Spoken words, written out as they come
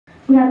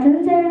Good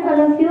afternoon, sir, all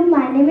of you.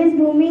 My name is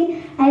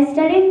Bhumi. I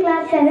study in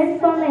class 7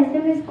 from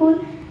SME school,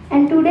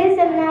 and today's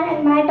seminar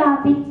and my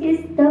topic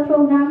is the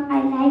program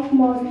I like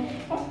most.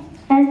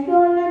 As you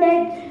all know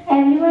that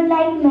everyone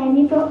like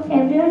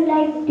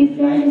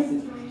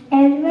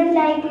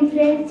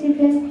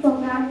different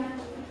programs.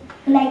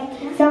 Like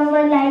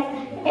someone likes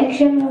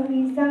action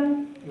movies,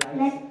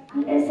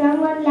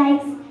 someone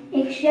likes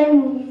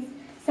action movies,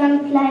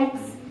 some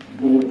likes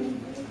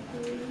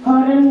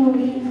horror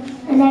movie,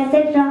 and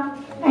etc.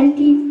 And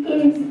in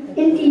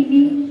TV,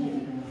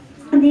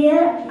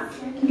 there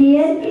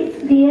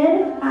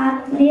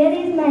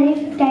is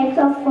many types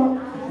of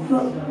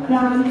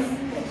programs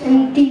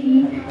in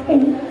TV,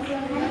 and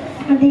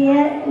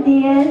there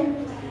is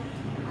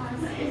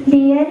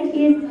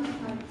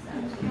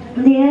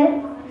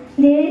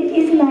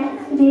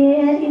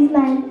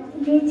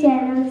many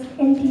channels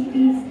in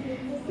TV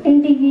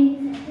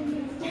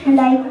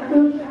like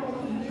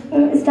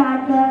Star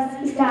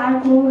Plus, Star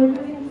Gold,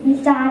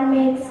 Star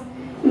Mix,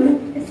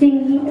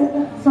 singing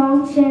song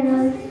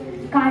channel,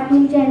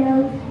 cartoon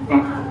channel,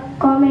 and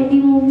comedy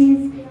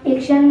movies,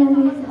 action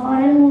movies,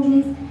 horror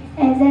movies,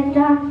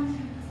 etc.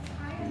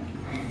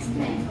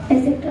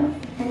 etc.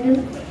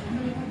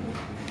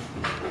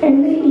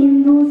 And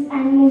Hindus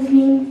and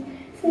Muslims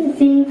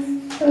sing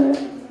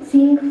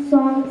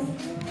songs,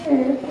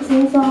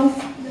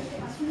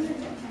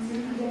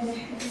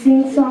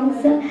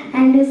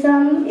 and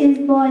some is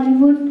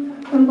Bollywood.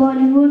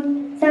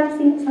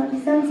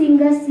 Some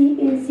singers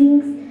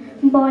sings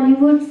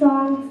Bollywood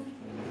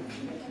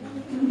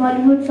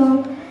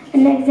songs,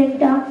 and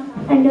etc.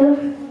 And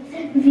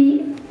we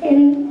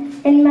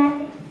in my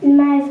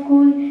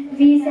school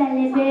we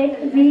celebrate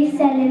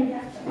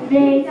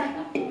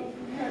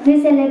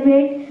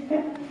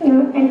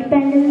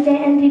Independence Day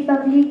and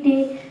Republic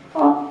Day.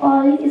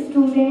 All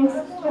students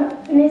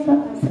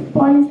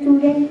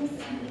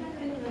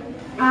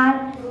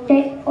are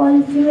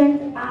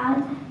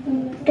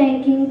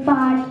taking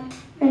part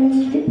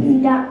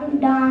in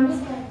dance,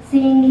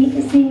 singing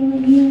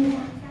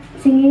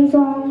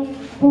songs,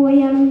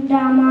 poem,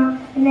 drama,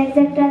 and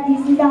etc.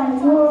 This is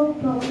also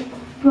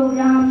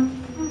program.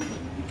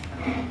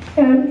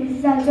 This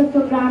is also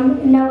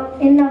program. Now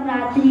in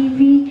Navratri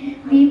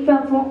we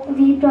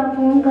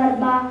perform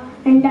Garba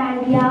and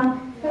Dandiya.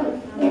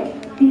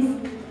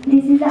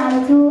 This is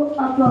also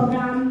a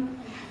program.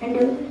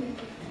 And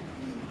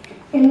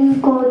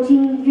in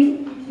coaching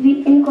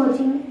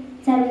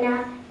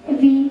seminar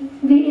we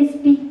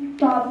speak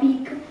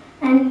topic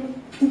and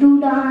do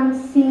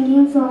dance,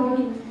 singing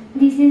song.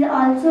 This is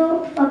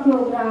also a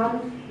program.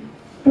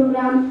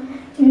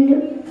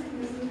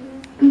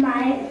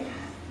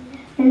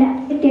 And I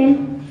tell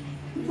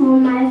for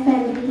my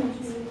family.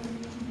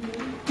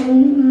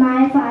 And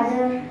my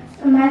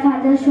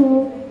father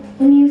show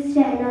news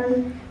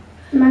channel.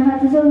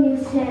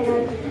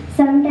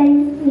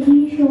 Sometimes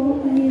he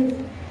show news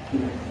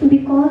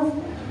because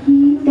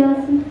he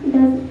does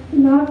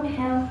not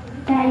have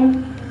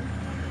time.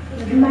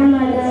 My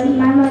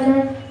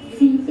mother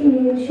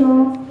show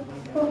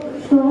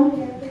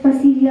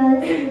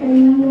serials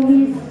and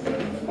movies.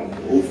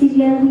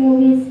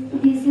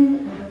 This is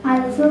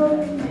also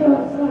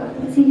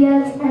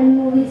serials and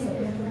movies.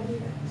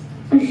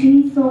 She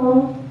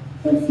saw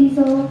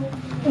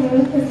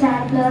Star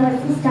Plus,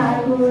 Star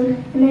Gold,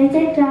 and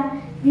etc.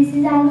 This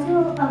is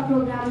also a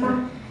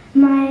program.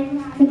 My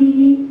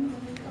didi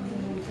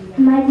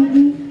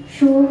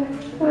show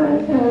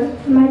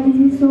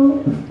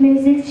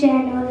music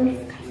channel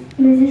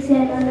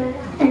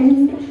and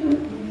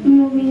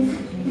movies.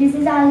 This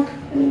is all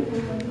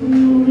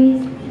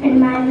movies, and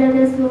my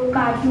brother show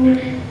cartoon.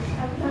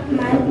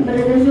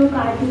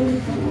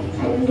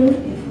 And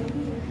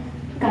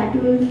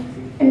cartoon.